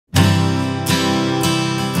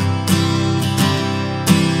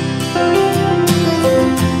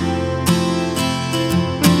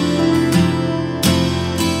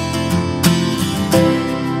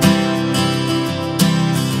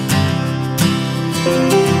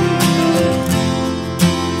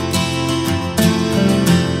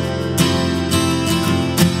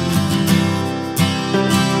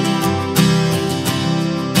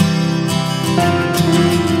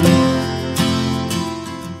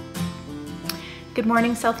Good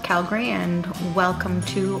morning, South Calgary, and welcome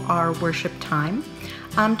to our worship time.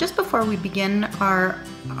 Just before we begin our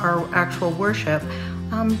actual worship,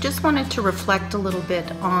 just wanted to reflect a little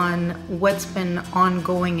bit on what's been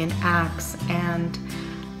ongoing in Acts and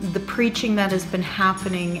the preaching that has been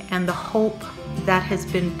happening and the hope that has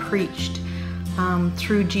been preached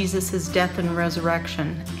through Jesus' death and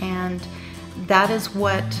resurrection. And that is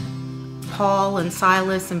what Paul and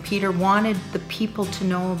Silas and Peter wanted the people to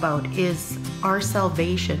know about, is our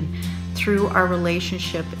salvation through our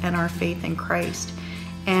relationship and our faith in Christ.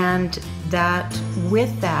 And that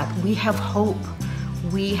with that, we have hope.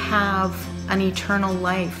 We have an eternal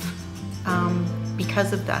life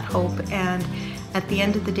because of that hope. And at the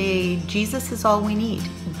end of the day, Jesus is all we need.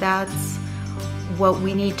 That's what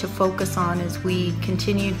we need to focus on as we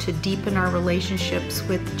continue to deepen our relationships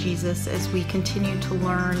with Jesus, as we continue to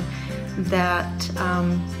learn that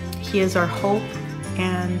He is our hope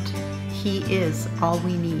and He is all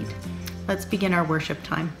we need. Let's begin our worship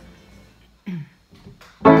time.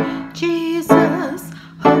 Jesus,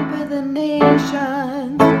 hope of the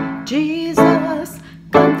nations, Jesus,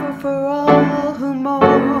 comfort for all who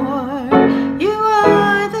mourn. You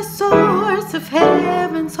are the source of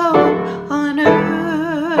heaven's hope on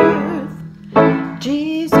earth.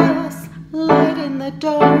 Jesus, light in the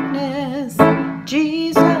darkness,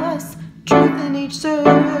 Jesus, truth in each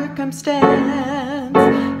circumstance.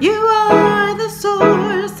 You are the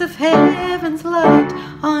source of heaven's light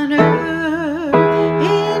on earth.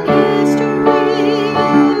 In history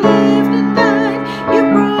you lived and died. You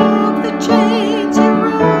broke the chains, you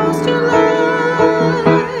rose to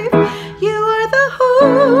life. You are the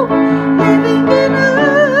hope living in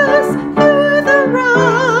us. You are the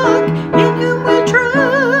rock in whom we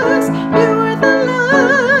trust. You are the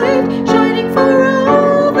light shining for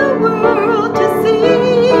all the world to see.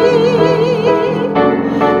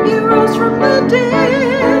 You rose from the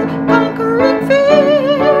dead, conquering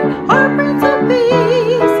fear, our Prince of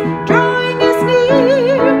Peace, drawing us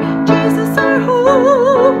near. Jesus, our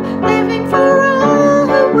hope, living for all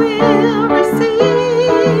who will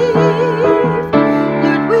receive.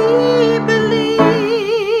 Lord, we believe.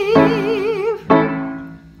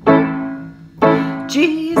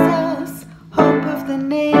 Jesus, hope of the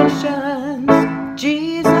nations,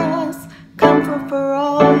 Jesus, comfort for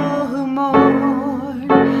all who mourn.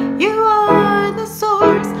 You are the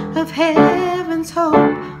source of heaven's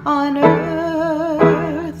hope on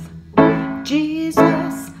earth.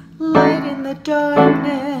 Jesus, light in the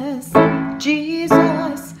darkness,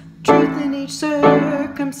 Jesus, truth in each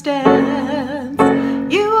circumstance.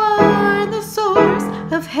 You are the source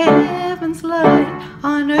of heaven's light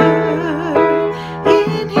on earth.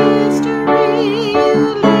 In history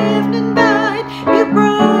you lived and died. You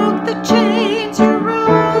broke the chains, you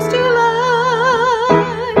rose to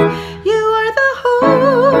life. You are the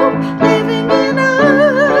hope living in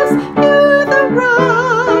us. You are the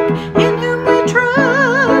rock in whom we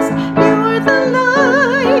trust. You are the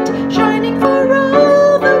light shining for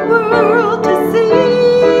all the world to see.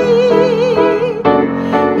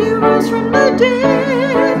 You rose from the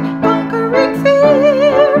dead, conquering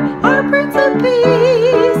fear,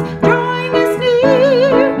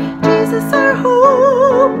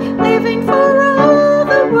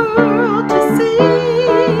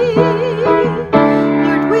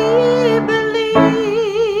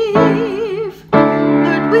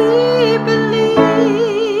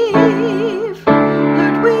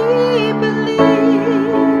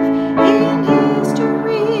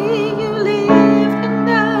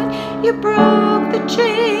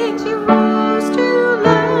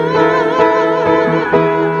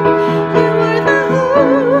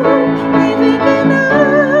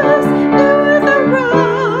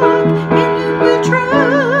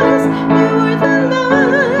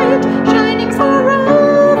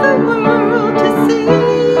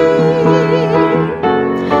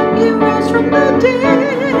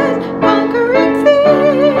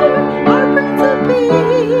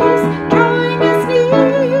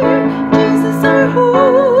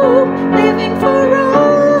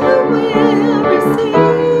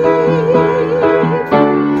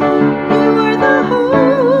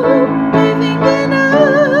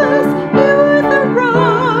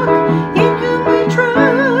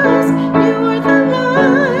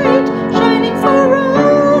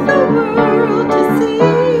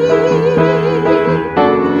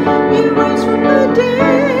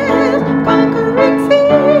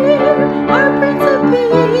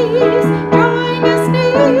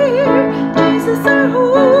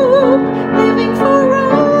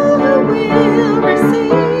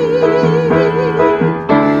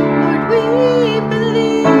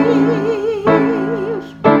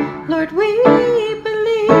 Lord, we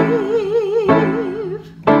believe.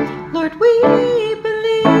 Lord, we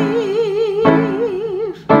believe.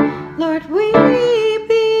 Lord, we believe.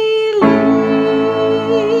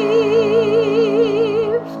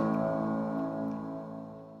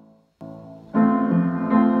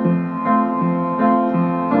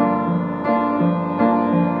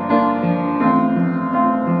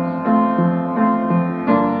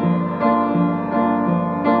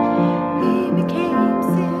 He became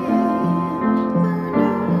sin, who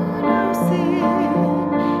knew no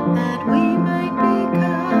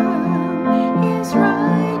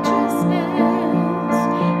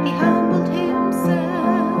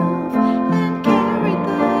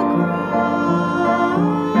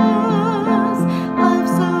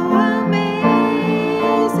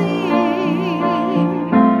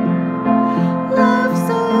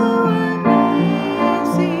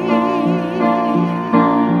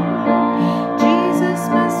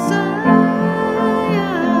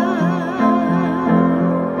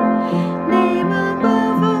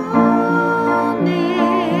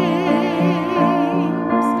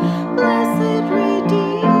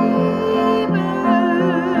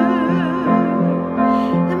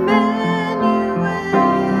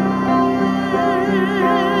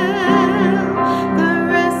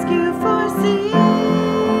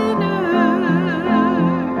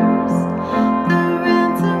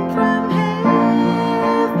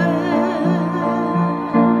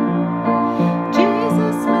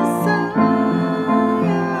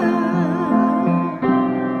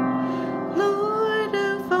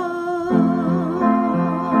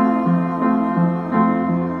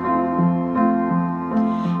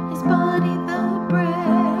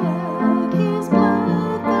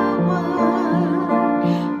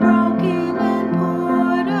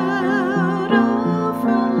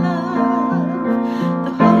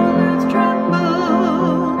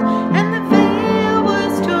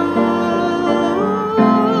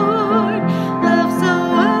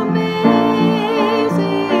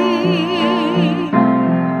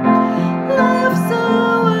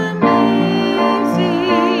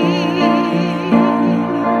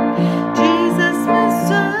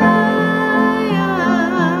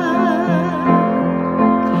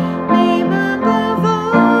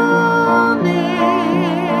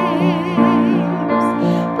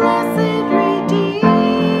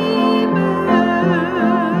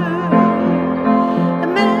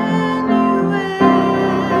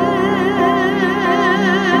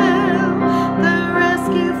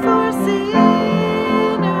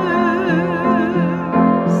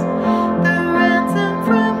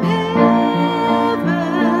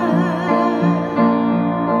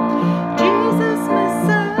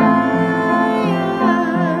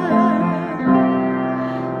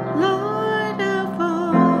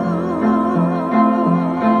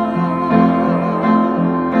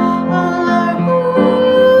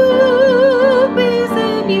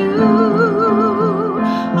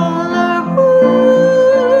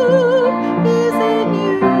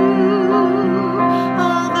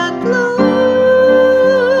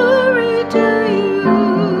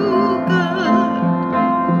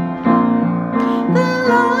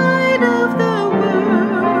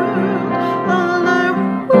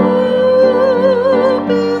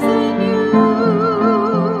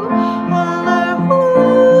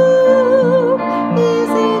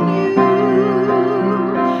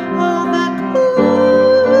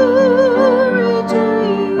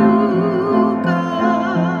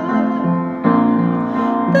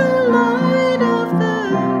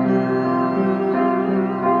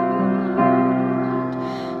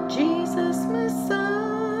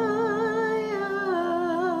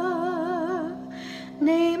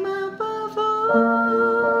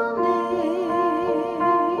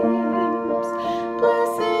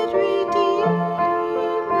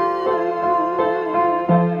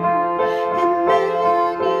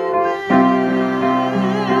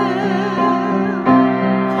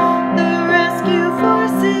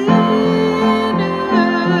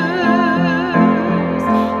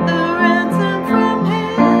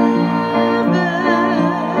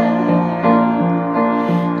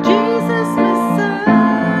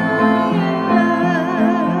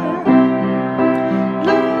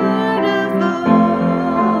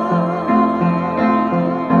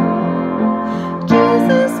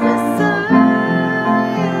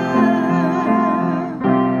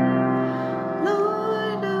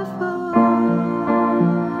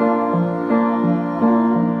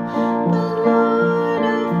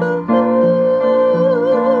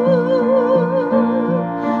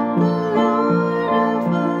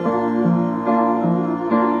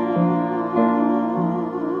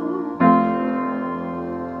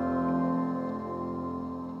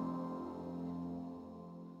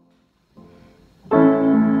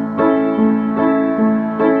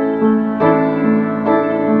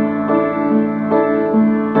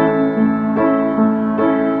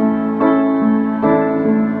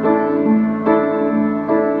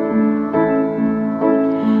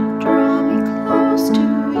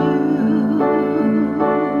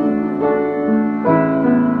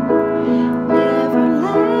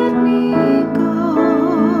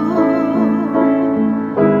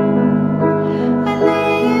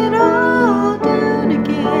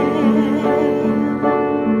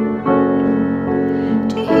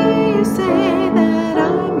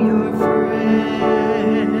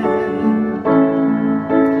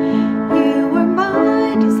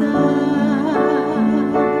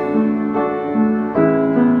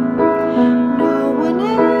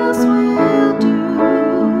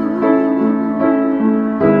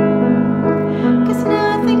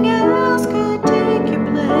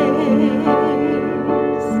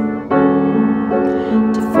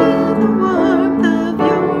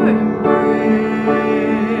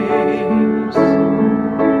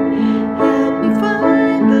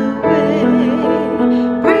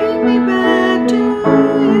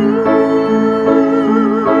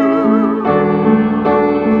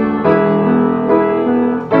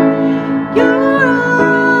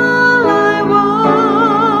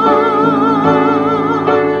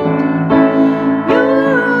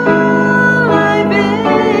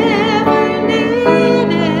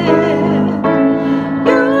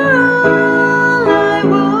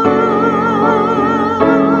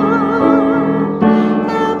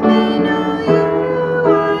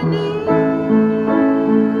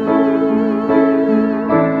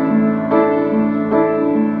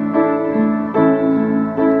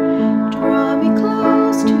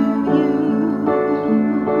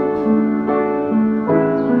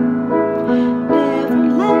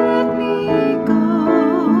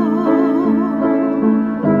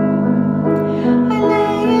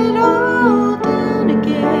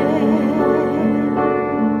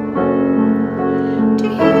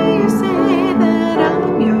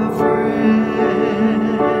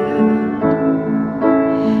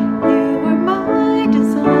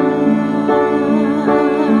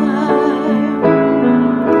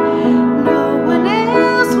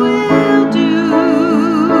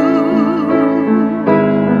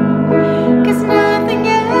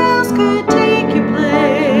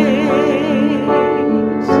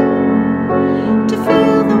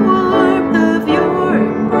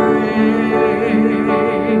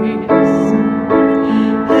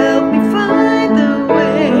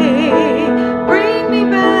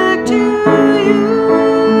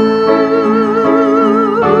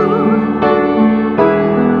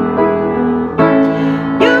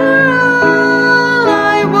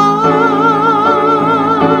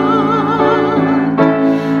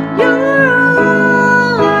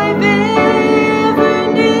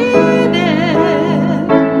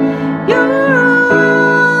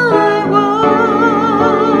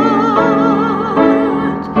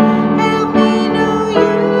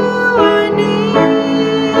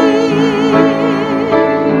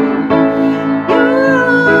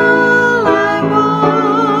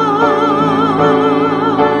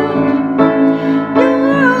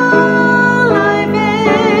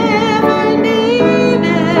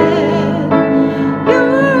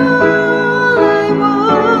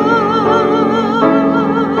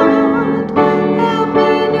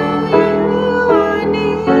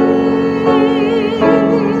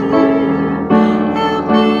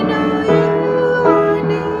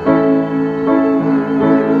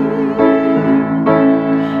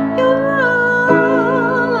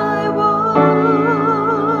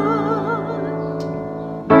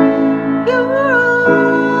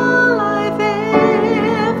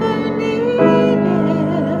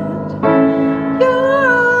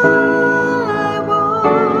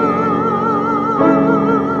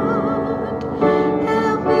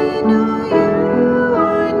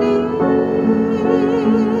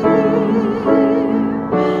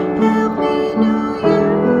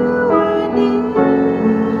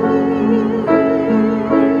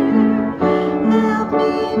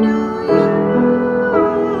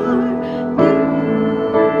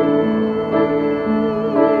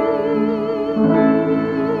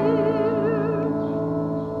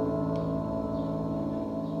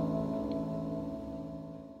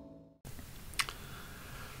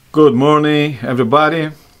Good morning,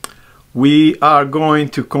 everybody. We are going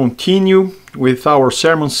to continue with our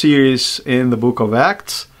sermon series in the book of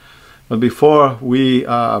Acts. But before we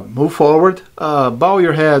move forward, bow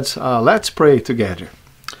your heads, let's pray together.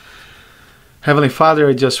 Heavenly Father,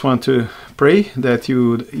 I just want to pray that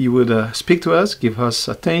you would speak to us, give us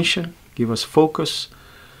attention, give us focus.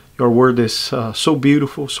 Your word is so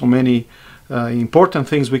beautiful, so many important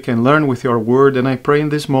things we can learn with your word. And I pray in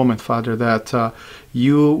this moment, Father, that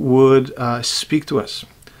you would speak to us,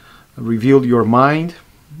 reveal your mind,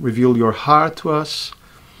 reveal your heart to us.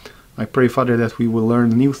 I pray, Father, that we will learn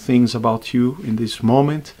new things about you in this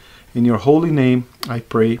moment. In your holy name, I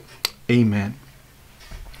pray. Amen.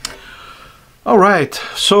 All right,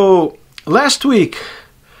 so last week,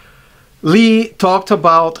 Lee talked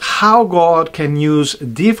about how God can use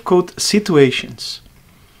difficult situations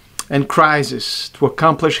and crises to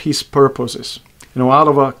accomplish his purposes. You know, out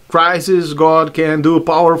of a crisis, God can do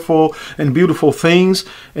powerful and beautiful things.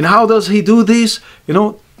 And how does he do this? You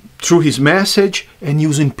know, through his message and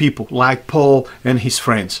using people like Paul and his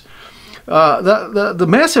friends. The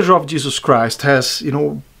message of Jesus Christ has, you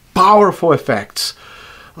know, powerful effects.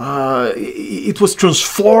 It was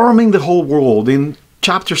transforming the whole world. In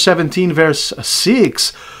chapter 17, verse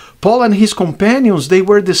 6, Paul and his companions, they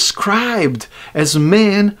were described as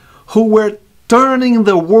men who were turning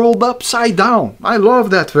the world upside down. I love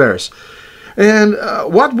that verse. And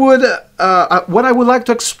what I would like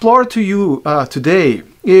to explore to you today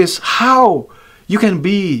is how you can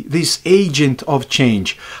be this agent of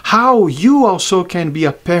change. How you also can be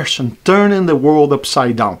a person turning the world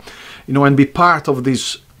upside down. You know, and be part of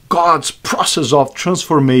this God's process of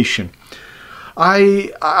transformation.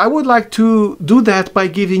 I would like to do that by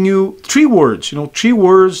giving you three words. You know, three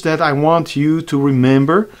words that I want you to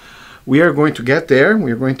remember. We are going to get there.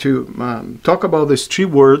 We are going to talk about these three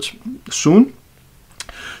words soon.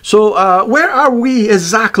 So where are we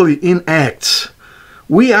exactly in Acts?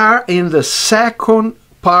 We are in the second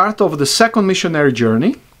part of the second missionary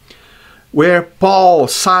journey, where Paul,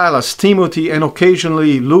 Silas, Timothy, and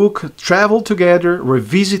occasionally Luke traveled together,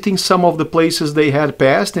 revisiting some of the places they had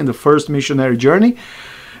passed in the first missionary journey.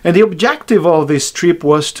 And the objective of this trip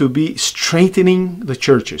was to be strengthening the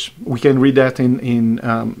churches. We can read that in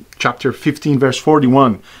chapter 15, verse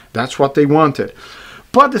 41. That's what they wanted.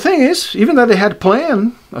 But the thing is, even though they had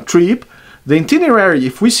planned a trip, the itinerary,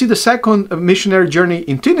 if we see the second missionary journey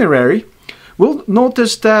itinerary, we'll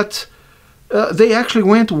notice that they actually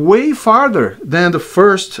went way farther than the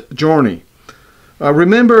first journey.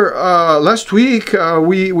 Remember, last week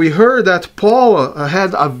we heard that Paul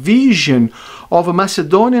had a vision of a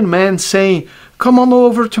Macedonian man saying, "Come on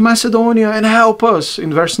over to Macedonia and help us,"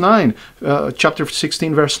 in verse 9, chapter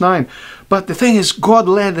 16, verse 9. But the thing is, God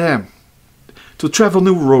led them to travel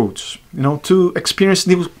new roads, you know, to experience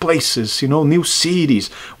new places, you know, new cities.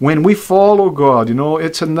 When we follow God, you know,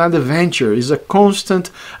 it's an adventure, it's a constant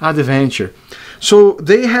adventure. So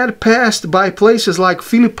they had passed by places like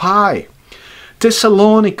Philippi,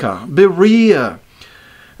 Thessalonica, Berea,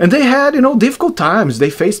 and they had, you know, difficult times. They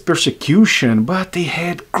faced persecution, but they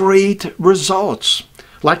had great results.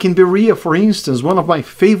 Like in Berea, for instance, one of my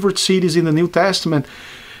favorite cities in the New Testament.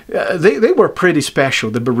 They were pretty special,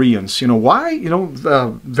 the Bereans. You know why? You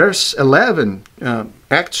know, verse 11,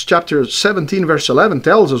 Acts chapter 17, verse 11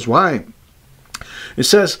 tells us why. It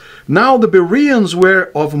says, "Now the Bereans were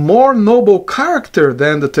of more noble character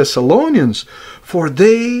than the Thessalonians, for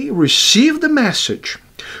they received the message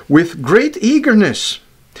with great eagerness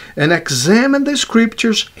and examined the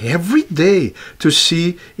scriptures every day to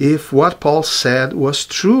see if what Paul said was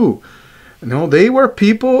true." You know, they were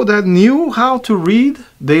people that knew how to read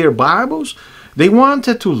their Bibles. They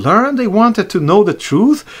wanted to learn. They wanted to know the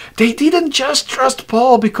truth. They didn't just trust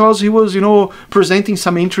Paul because he was, you know, presenting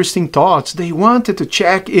some interesting thoughts. They wanted to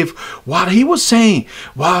check if what he was saying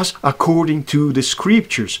was according to the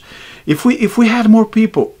scriptures. If we had more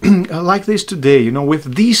people like this today, you know,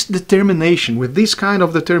 with this determination, with this kind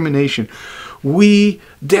of determination, we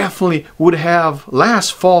definitely would have less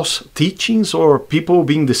false teachings or people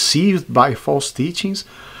being deceived by false teachings.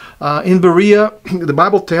 In Berea, the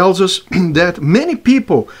Bible tells us that many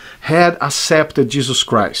people had accepted Jesus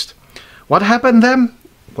Christ. What happened then?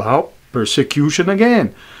 Well, persecution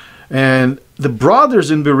again. And the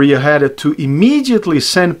brothers in Berea had to immediately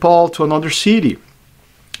send Paul to another city.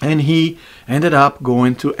 And he ended up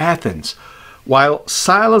going to Athens. While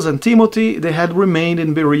Silas and Timothy, they had remained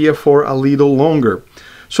in Berea for a little longer.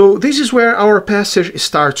 So this is where our passage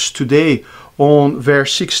starts today on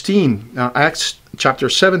verse 16. Acts chapter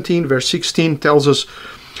 17, verse 16 tells us,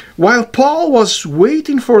 "While Paul was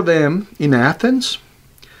waiting for them in Athens,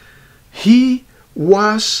 he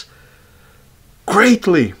was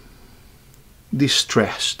greatly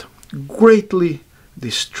distressed. Greatly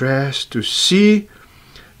distressed to see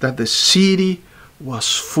that the city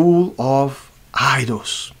was full of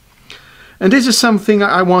idols. And this is something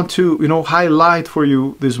I want to, highlight for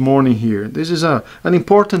you this morning here. This is an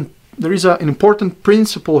important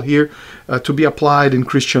principle here to be applied in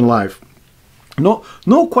Christian life.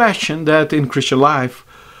 No question that in Christian life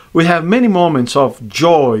we have many moments of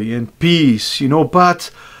joy and peace, but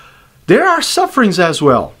there are sufferings as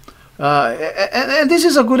well. And this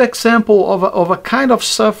is a good example of a kind of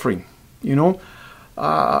suffering,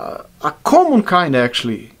 a common kind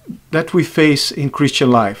actually that we face in Christian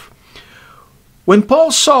life. When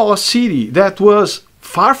Paul saw a city that was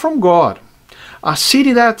far from God, a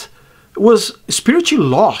city that was spiritually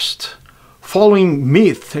lost, following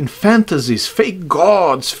myth and fantasies, fake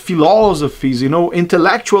gods, philosophies,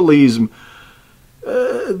 intellectualism,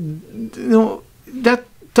 that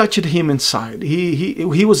touched him inside.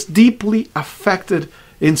 He was deeply affected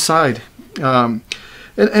inside.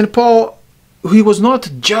 And Paul, he was not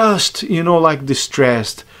just,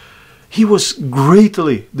 distressed. He was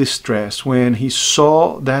greatly distressed when he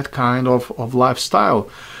saw that kind of lifestyle.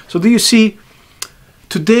 So do you see,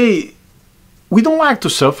 today, we don't like to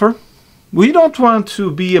suffer. We don't want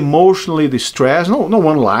to be emotionally distressed. No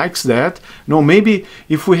one likes that. Maybe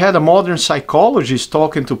if we had a modern psychologist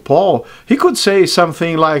talking to Paul, he could say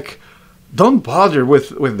something like, don't bother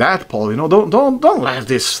with that, Paul. Don't let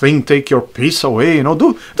this thing take your peace away.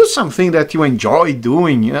 Do something that you enjoy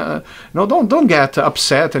doing. Don't get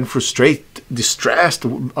upset and frustrated, distressed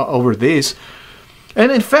over this.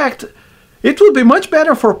 And in fact, it would be much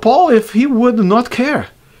better for Paul if he would not care.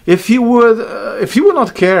 If he would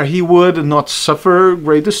not care, he would not suffer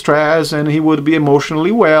great distress, and he would be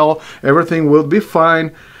emotionally well. Everything would be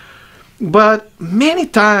fine. But many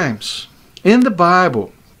times in the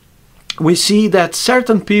Bible, we see that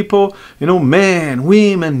certain people, men,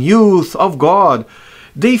 women, youth of God,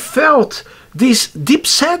 they felt this deep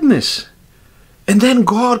sadness. And then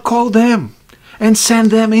God called them and sent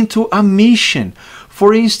them into a mission.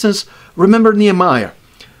 For instance, remember Nehemiah.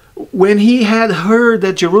 When he had heard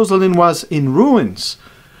that Jerusalem was in ruins,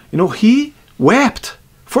 he wept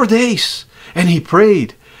for days and he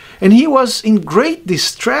prayed. And he was in great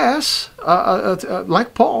distress,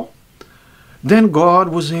 like Paul. Then God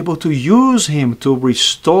was able to use him to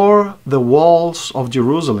restore the walls of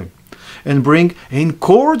Jerusalem and bring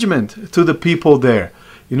encouragement to the people there.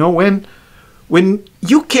 When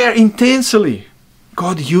you care intensely,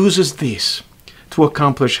 God uses this to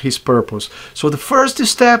accomplish his purpose. So the first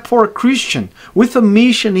step for a Christian with a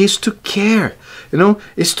mission is to care,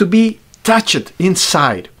 is to be touched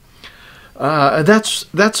inside.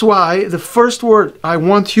 That's why the first word I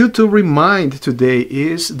want you to remind today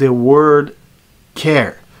is the word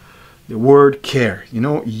care. The word care.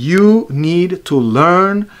 You need to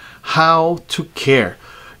learn how to care.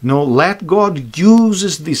 Let God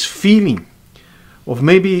use this feeling of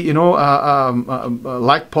maybe,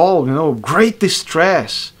 like Paul, great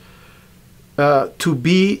distress, to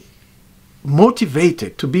be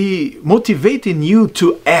motivated, to be motivating you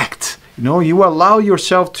to act. You allow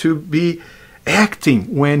yourself to be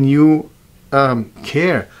acting when you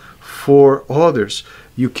care for others.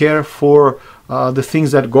 You care for the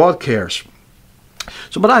things that God cares.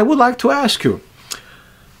 But I would like to ask you,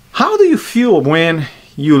 how do you feel when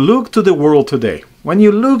you look to the world today? When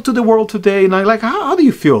you look to the world today, and how do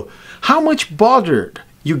you feel? How much bothered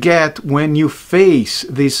you get when you face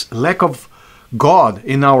this lack of God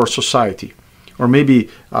in our society? Or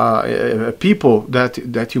maybe people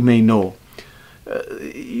that you may know.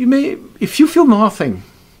 If you feel nothing,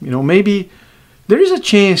 maybe there is a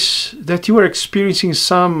chance that you are experiencing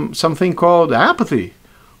something called apathy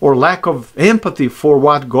or lack of empathy for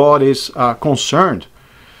what God is concerned.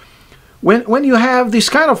 When you have this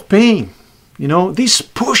kind of pain, this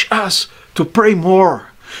push us to pray more,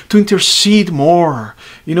 to intercede more,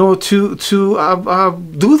 to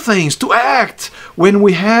do things, to act when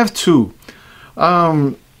we have to.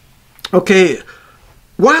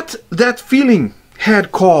 What that feeling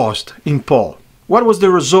had caused in Paul? What was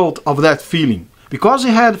the result of that feeling? Because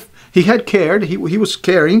he had cared, he was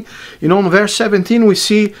caring. In verse 17 we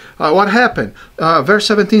see what happened. Verse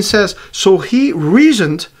 17 says, so he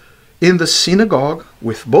reasoned in the synagogue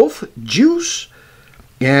with both Jews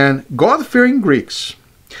and God-fearing Greeks,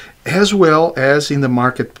 as well as in the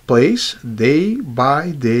marketplace, day by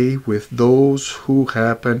day, with those who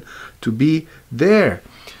happened to be there.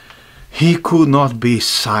 he could not be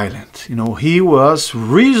silent. He was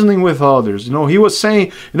reasoning with others. He was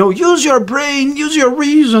saying, use your brain, use your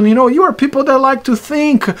reason. You are people that like to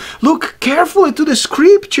think. Look carefully to the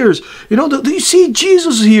scriptures. Do you see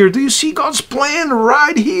Jesus here? Do you see God's plan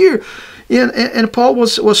right here? And Paul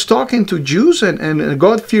was talking to Jews and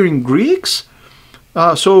God-fearing Greeks.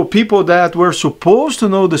 So people that were supposed to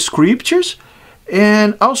know the scriptures.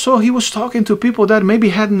 And also he was talking to people that maybe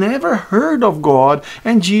had never heard of God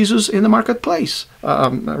and Jesus in the marketplace,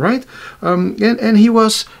 right? And he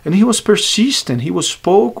was persistent. He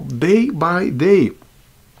spoke day by day.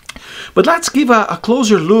 But let's give a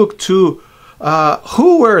closer look to who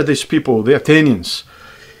were these people, the Athenians.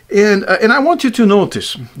 And I want you to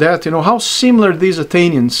notice that how similar these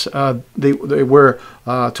Athenians they were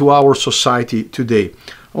to our society today.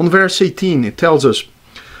 On verse 18 it tells us,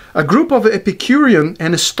 a group of Epicurean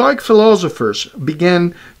and Stoic philosophers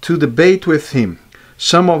began to debate with him.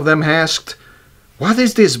 Some of them asked, "What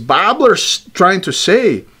is this babbler trying to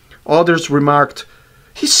say?" Others remarked,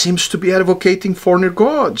 "He seems to be advocating foreign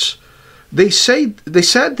gods." They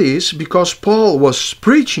said this because Paul was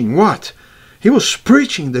preaching what? He was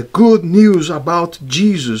preaching the good news about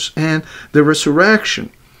Jesus and the resurrection.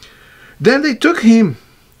 Then they took him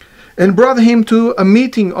and brought him to a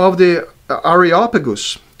meeting of the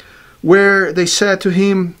Areopagus, where they said to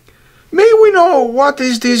him, "May we know what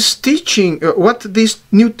this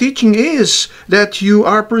new teaching is that you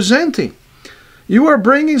are presenting? You are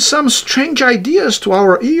bringing some strange ideas to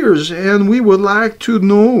our ears, and we would like to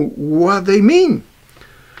know what they mean."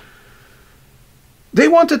 They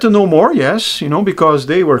wanted to know more, yes, because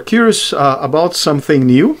they were curious about something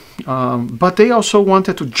new, but they also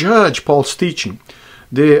wanted to judge Paul's teaching.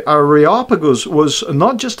 The Areopagus was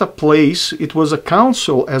not just a place, it was a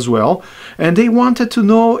council as well, and they wanted to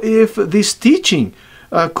know if this teaching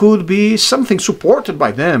could be something supported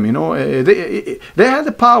by them. They had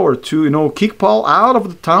the power to kick Paul out of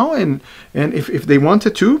the town, and if they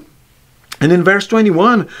wanted to. And in verse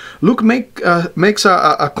 21, Luke makes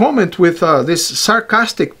a comment with this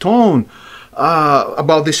sarcastic tone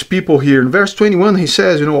about these people here. In verse 21 he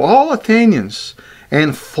says, all Athenians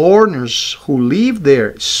and foreigners who live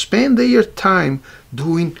there spend their time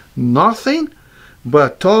doing nothing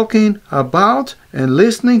but talking about and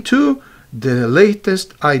listening to the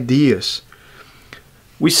latest ideas.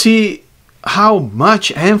 We see how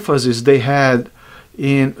much emphasis they had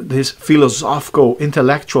in this philosophical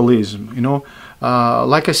intellectualism.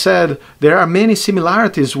 Like I said, there are many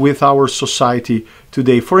similarities with our society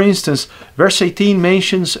today. For instance, verse 18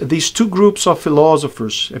 mentions these two groups of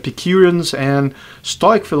philosophers, Epicureans and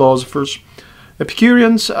Stoic philosophers.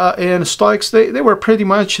 Epicureans and Stoics, they were pretty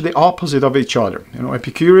much the opposite of each other.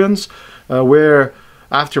 Epicureans were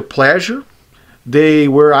after pleasure. They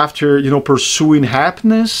were after, pursuing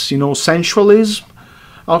happiness, sensualism.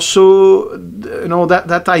 Also,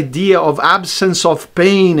 that idea of absence of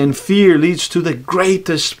pain and fear leads to the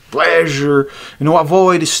greatest pleasure.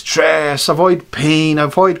 Avoid stress, avoid pain,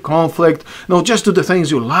 avoid conflict. Just do the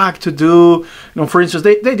things you like to do. For instance,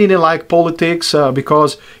 they didn't like politics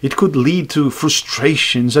because it could lead to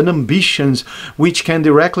frustrations and ambitions which can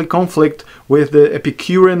directly conflict with the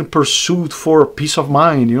Epicurean pursuit for peace of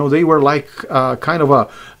mind. They were like kind of a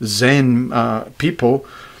Zen people.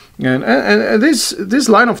 And this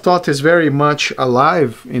line of thought is very much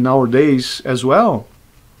alive in our days as well,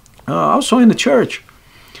 also in the church.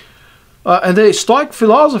 And the Stoic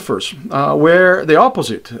philosophers were the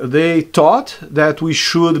opposite. They taught that we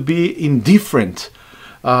should be indifferent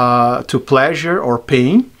to pleasure or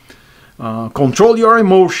pain. Control your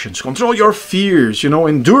emotions, control your fears,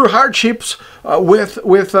 endure hardships with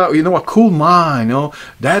a cool mind.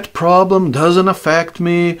 That problem doesn't affect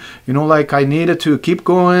me, like I needed to keep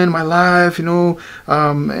going my life, and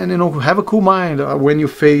have a cool mind when you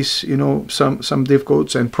face, some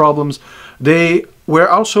difficulties and problems. They were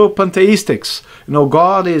also pantheistics.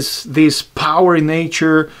 God is this power in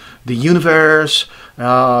nature, the universe.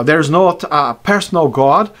 There's not a personal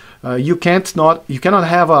God. You cannot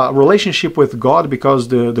have a relationship with God because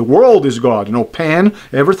the world is God. Pan,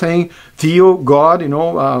 everything. Theo, God.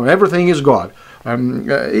 Everything is God.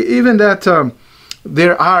 Even that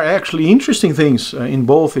there are actually interesting things in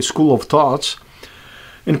both school of thoughts.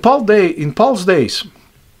 In Paul's days,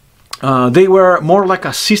 they were more like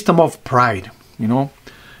a system of pride.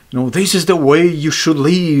 This is the way you should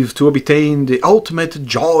live to obtain the ultimate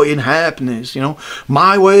joy and happiness.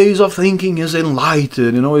 My ways of thinking is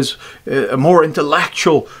enlightened, is more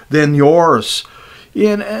intellectual than yours.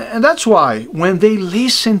 And that's why when they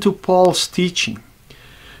listen to Paul's teaching,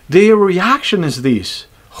 their reaction is this: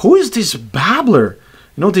 who is this babbler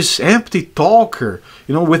this empty talker,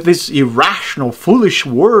 with these irrational, foolish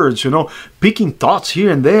words, picking thoughts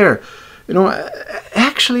here and there.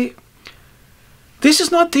 Actually, this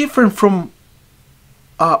is not different from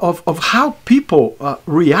of how people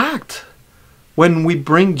react when we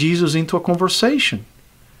bring Jesus into a conversation.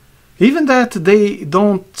 Even that they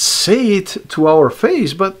don't say it to our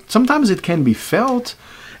face, but sometimes it can be felt.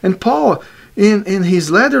 And Paul, in his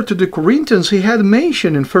letter to the Corinthians, he had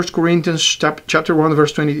mentioned in 1 Corinthians chapter 1,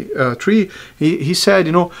 verse 23, he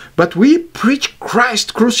said, but we preach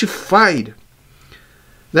Christ crucified.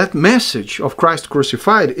 That message of Christ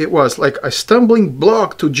crucified, it was like a stumbling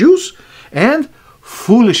block to Jews and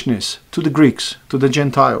foolishness to the Greeks, to the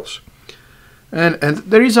Gentiles. And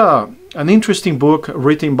there is an interesting book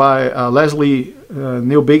written by Leslie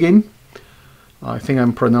Newbigin. I think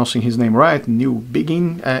I'm pronouncing his name right,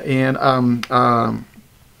 Newbigin, and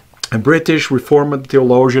a British Reformed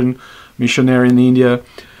theologian, missionary in India.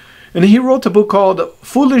 And he wrote a book called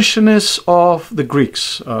Foolishness of the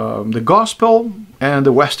Greeks, the Gospel and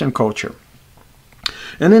the Western Culture.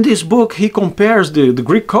 And in this book, he compares the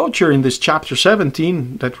Greek culture in this chapter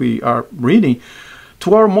 17 that we are reading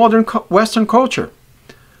to our modern Western culture.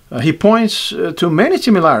 He points to many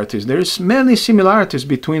similarities. There is many similarities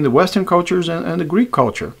between the Western cultures and the Greek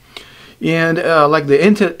culture. And like the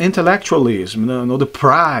intellectualism, the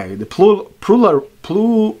pride, the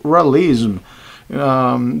pluralism,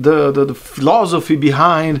 the philosophy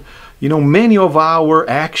behind many of our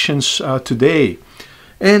actions today.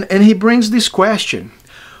 And he brings this question: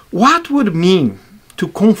 what would it mean to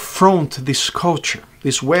confront this culture,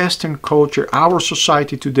 this Western culture, our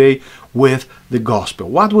society today, with the gospel?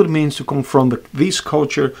 What would it mean to confront this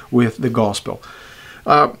culture with the gospel?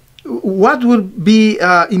 What would be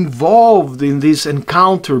involved in this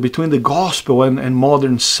encounter between the gospel and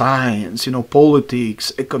modern science,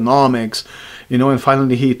 politics, economics, and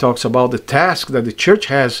finally he talks about the task that the church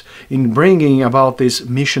has in bringing about this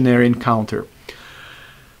missionary encounter.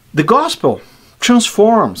 The gospel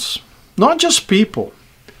transforms not just people,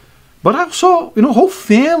 but also whole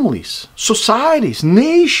families, societies,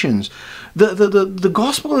 nations. The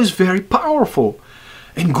gospel is very powerful,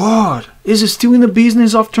 and God is still in the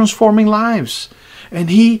business of transforming lives, and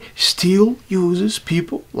He still uses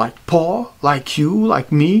people like Paul, like you,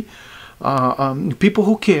 like me, people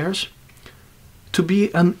who cares, to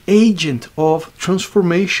be an agent of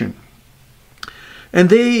transformation. And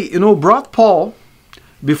they brought Paul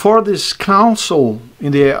before this council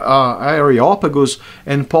in the Areopagus,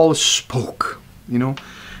 and Paul spoke, And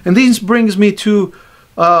this brings me to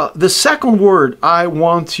the second word I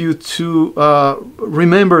want you to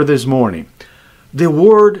remember this morning. The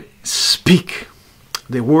word speak.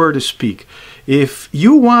 The word speak. If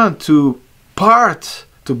you want to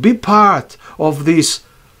be part of this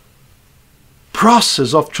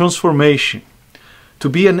process of transformation, to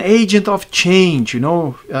be an agent of change,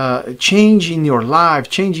 change in your life,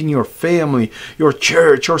 change in your family, your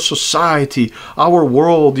church, your society, our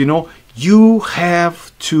world, you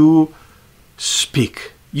have to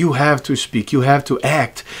speak. You have to speak. You have to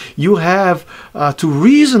act. You have to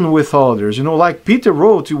reason with others. Like Peter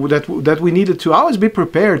wrote, that we needed to always be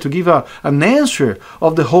prepared to give an answer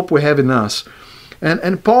of the hope we have in us.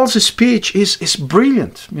 And Paul's speech is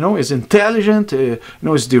brilliant. Is intelligent.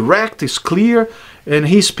 Is direct. Is clear. And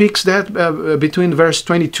he speaks that between verse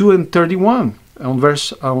 22 and 31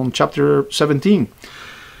 on chapter 17.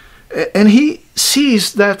 And he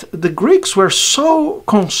sees that the Greeks were so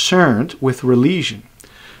concerned with religion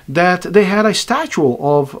that they had a statue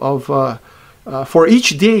for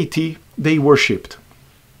each deity they worshipped.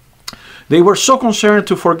 They were so concerned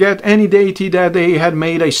to forget any deity that they had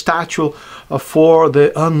made a statue for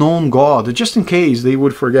the unknown God, just in case they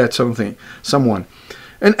would forget someone.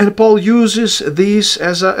 And Paul uses this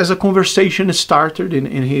as a conversation started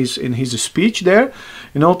in his speech there,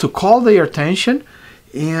 to call their attention.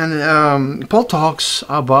 And Paul talks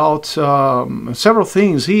about several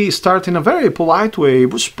things. He starts in a very polite way,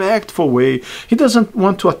 respectful way. He doesn't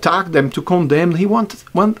want to attack them, to condemn. He want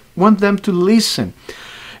them to listen.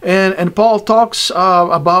 And Paul talks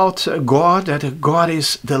about God, that God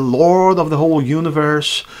is the Lord of the whole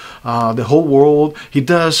universe, the whole world. He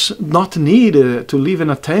does not need to live in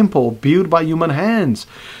a temple built by human hands.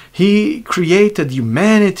 He created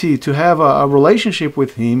humanity to have a relationship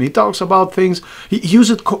with Him. He talks about things. He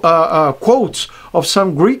used quotes of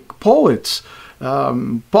some Greek poets.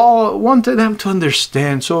 Paul wanted them to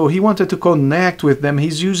understand, so he wanted to connect with them.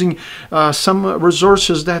 He's using some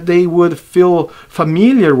resources that they would feel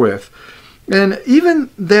familiar with. And even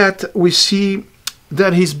that we see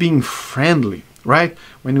that he's being friendly. right?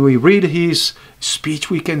 When we read his speech,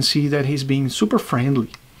 we can see that he's being super friendly.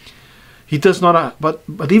 He does not, but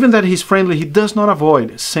even that he's friendly, he does not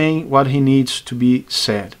avoid saying what he needs to be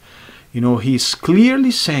said. You know, he's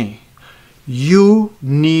clearly saying, you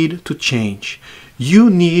need to change. You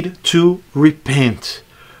need to repent.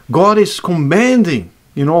 God is commanding,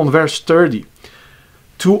 you know, in verse 30,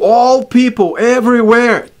 to all people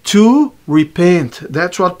everywhere to repent.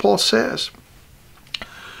 That's what Paul says.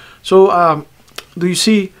 So, do you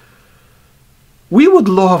see, we would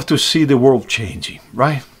love to see the world changing,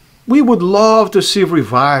 right? We would love to see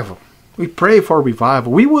revival. We pray for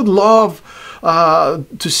revival. We would love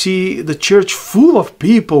to see the church full of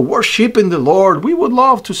people worshiping the Lord. We would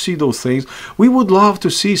love to see those things. We would love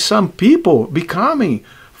to see some people becoming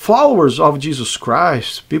followers of Jesus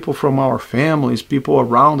Christ, people from our families, people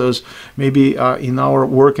around us, maybe in our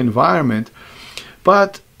work environment.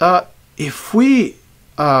 But if we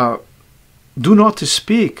do not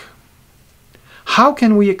speak, how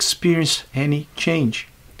can we experience any change?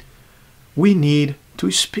 We need to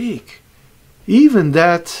speak, even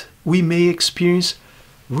that we may experience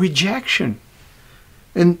rejection.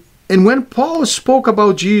 And when Paul spoke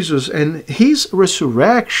about Jesus and his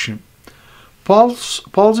resurrection,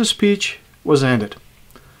 Paul's speech was ended.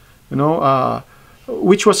 You know,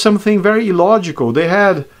 which was something very illogical. They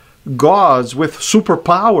had gods with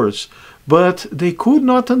superpowers, but they could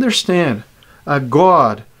not understand a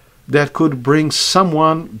God that could bring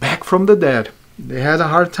someone back from the dead. They had a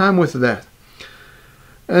hard time with that.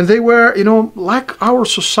 And they were, you know, like our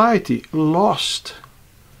society, lost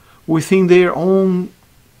within their own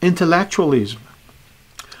intellectualism.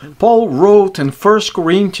 Paul wrote in 1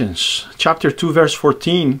 Corinthians chapter 2, verse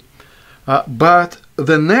 14, but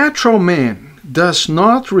the natural man does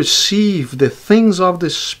not receive the things of the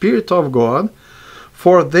Spirit of God,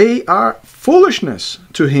 for they are foolishness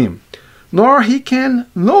to him, nor he can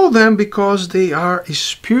know them because they are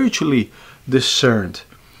spiritually discerned.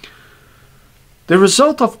 The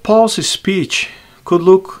result of Paul's speech could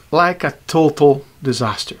look like a total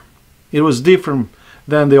disaster. It was different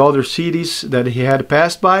than the other cities that he had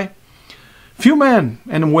passed by. Few men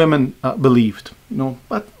and women believed, you know,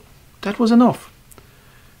 but that was enough.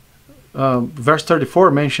 Verse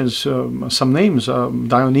 34 mentions some names,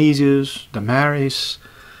 Dionysius, Damaris,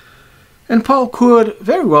 and Paul could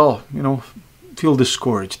very well, you know, feel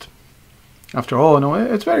discouraged. After all, you know,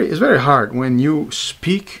 it's very hard when you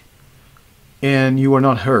speak and you are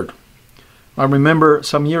not heard. I remember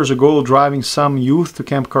some years ago driving some youth to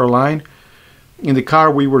Camp Caroline. In the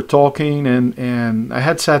car we were talking, and I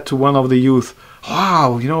had said to one of the youth,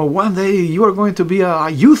 wow, you know, one day you are going to be a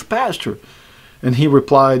youth pastor. And he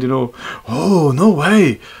replied, you know, oh, no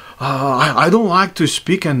way. I don't like to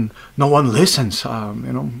speak and no one listens. You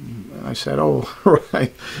know, I said, oh,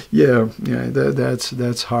 right. Yeah,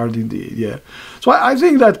 that's hard indeed. Yeah. So I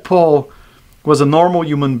think that Paul was a normal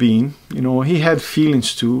human being. You know, he had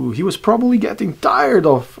feelings too. He was probably getting tired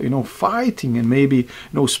of, you know, fighting and maybe, you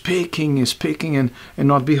know, speaking and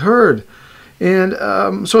not be heard. And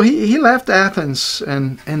so he left Athens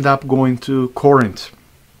and ended up going to Corinth.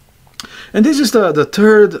 And this is the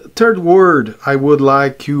third word I would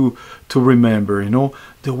like you to remember. You know,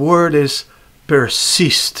 the word is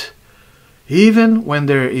persist. Even when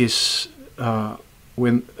there is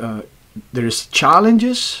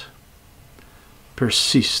challenges,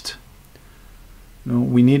 persist. You know,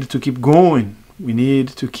 we need to keep going. We need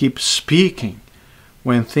to keep speaking.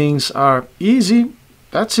 When things are easy,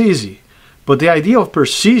 that's easy. But the idea of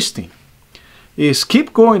persisting is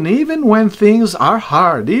keep going even when things are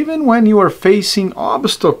hard, even when you are facing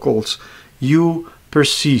obstacles, you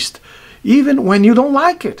persist. Even when you don't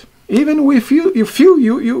like it, even if you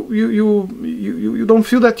don't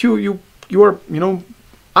feel that you are, you know,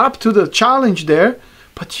 up to the challenge there,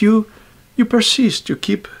 but you persist. You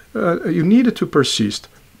keep. You needed to persist.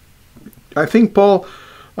 I think Paul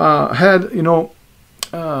had, you know,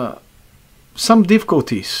 some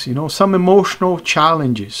difficulties, you know, some emotional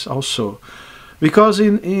challenges also. Because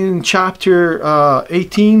in chapter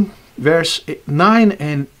 18, verse 9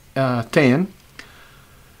 and 10,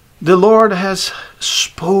 the Lord has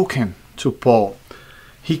spoken to Paul.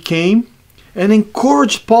 He came and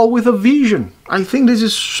encouraged Paul with a vision. I think this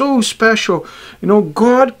is so special. You know,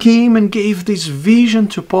 God came and gave this vision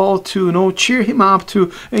to Paul to, you know, cheer him up,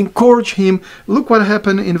 to encourage him. Look what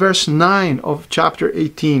happened in verse 9 of chapter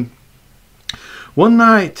 18. One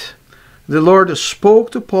night, the Lord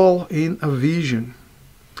spoke to Paul in a vision,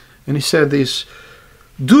 and he said this,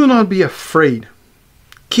 do not be afraid.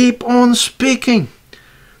 Keep on speaking.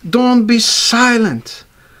 Don't be silent,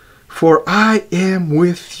 for I am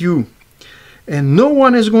with you, and no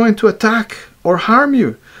one is going to attack or harm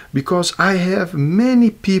you, because I have many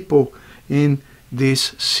people in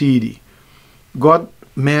this city. God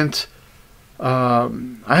meant I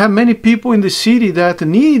have many people in the city that they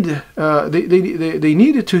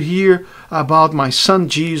needed to hear about my son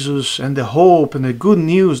Jesus and the hope and the good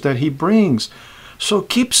news that he brings. So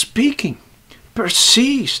keep speaking,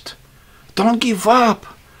 persist, don't give up,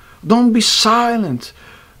 don't be silent,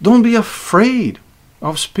 don't be afraid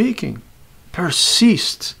of speaking,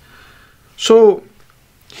 persist. So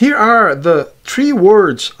here are the 3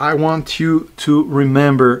 words I want you to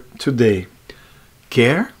remember today: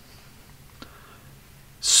 care,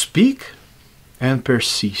 speak, and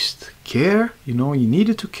persist. Care, you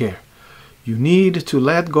needed to care. You need to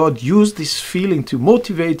let God use this feeling to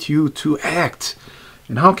motivate you to act.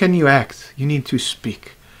 And how can you act? You need to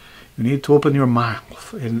speak. You need to open your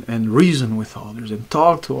mouth and reason with others and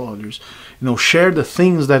talk to others. Share the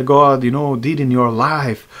things that God, did in your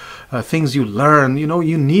life, things you learned.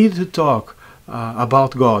 You need to talk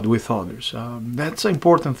about God with others. That's an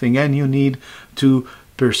important thing, and you need to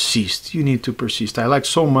persist. You need to persist. I like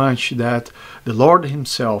so much that the Lord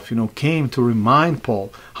himself, came to remind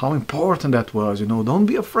Paul how important that was. Don't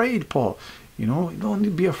be afraid, Paul.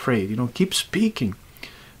 Don't be afraid. Keep speaking.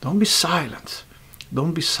 Don't be silent.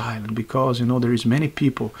 Don't be silent, because there is many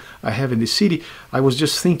people I have in the city. I was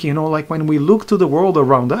just thinking, like when we look to the world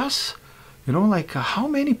around us, like how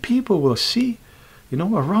many people will see,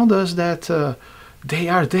 around us that they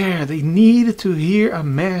are there. They need to hear a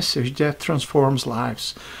message that transforms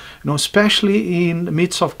lives, especially in the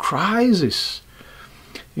midst of crisis.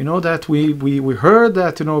 That we heard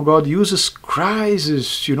that God uses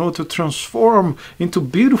crisis, to transform into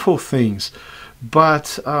beautiful things.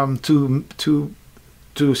 But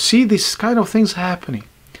to see this kind of things happening,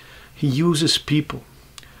 he uses people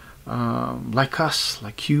like us,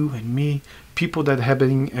 like you and me, people that have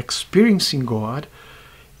been experiencing God,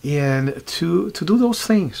 and to do those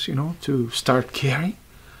things, to start caring,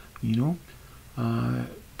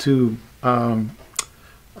 to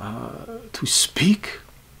speak,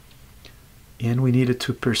 and we needed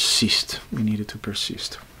to persist. We needed to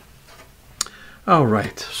persist. All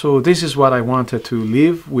right, so this is what I wanted to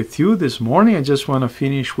leave with you this morning. I just want to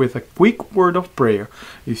finish with a quick word of prayer.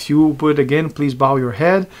 If you would, again, please bow your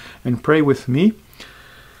head and pray with me.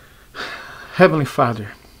 Heavenly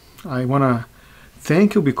Father, I want to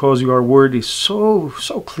thank you because your word is so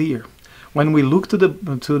clear. When we look to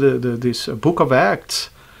this book of Acts,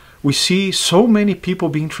 we see so many people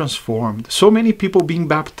being transformed, so many people being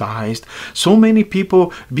baptized, so many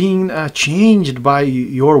people being changed by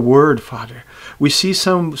your word, Father. We see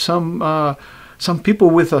some people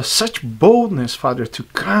with such boldness, Father, to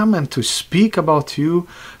come and to speak about you.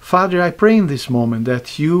 Father, I pray in this moment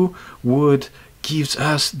that you would give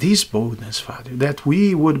us this boldness, Father, that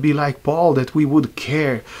we would be like Paul, that we would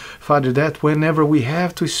care, Father, that whenever we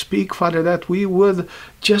have to speak, Father, that we would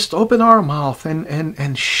just open our mouth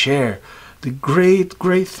and share the great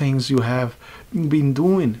things you have been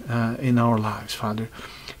doing in our lives, Father.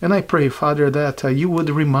 And I pray, Father, that you would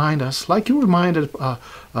remind us, like you reminded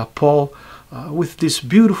Paul with this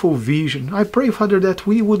beautiful vision. I pray, Father, that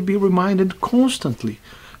we would be reminded constantly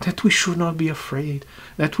that we should not be afraid,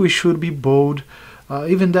 that we should be bold,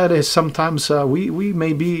 even that is sometimes we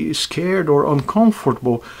may be scared or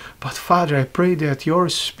uncomfortable. But Father, I pray that your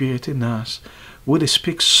Spirit in us would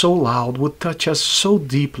speak so loud, would touch us so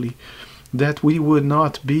deeply, that we would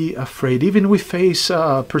not be afraid. Even we face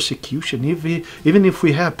persecution, even if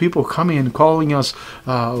we have people coming and calling us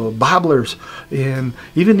babblers, and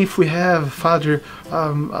even if we have, Father,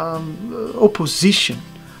 opposition,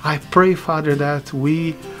 I pray, Father, that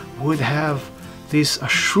we would have this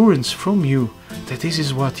assurance from you that this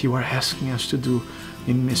is what you are asking us to do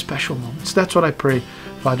in special moments. That's what I pray,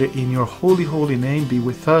 Father, in your holy name. Be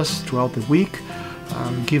with us throughout the week.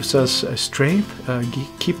 Gives us strength,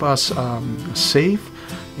 keep us safe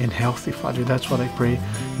and healthy, Father. That's what I pray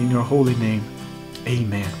in your holy name.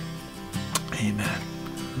 Amen. Amen.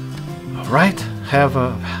 All right. Have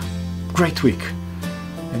a great week,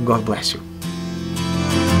 and God bless you.